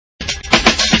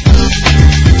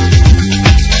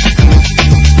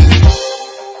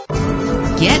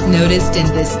noticed in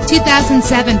this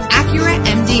 2007 Acura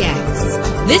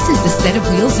MDX. This is the set of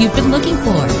wheels you've been looking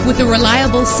for, with a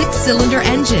reliable 6-cylinder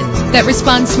engine that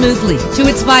responds smoothly to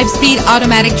its 5-speed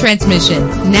automatic transmission.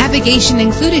 Navigation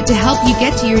included to help you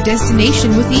get to your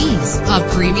destination with ease. A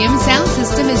premium sound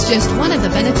system is just one of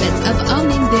the benefits of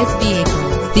owning this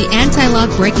vehicle. The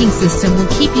anti-lock braking system will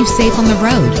keep you safe on the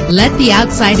road. Let the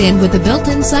outside in with a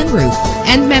built-in sunroof,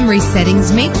 and memory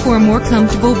settings make for a more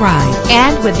comfortable ride.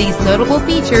 And with these notable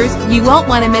features, you won't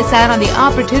want to miss out on the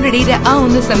opportunity to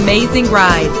own this amazing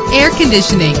ride. Air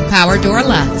conditioning, power door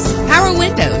locks, power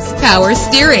windows, power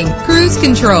steering, cruise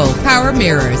control, power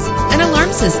mirrors, an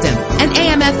alarm system, an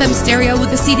AM/FM stereo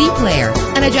with a CD player,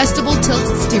 an adjustable tilt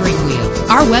steering wheel.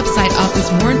 Our website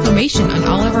offers more information on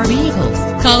all of our vehicles.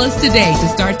 Call us today to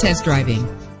start test driving.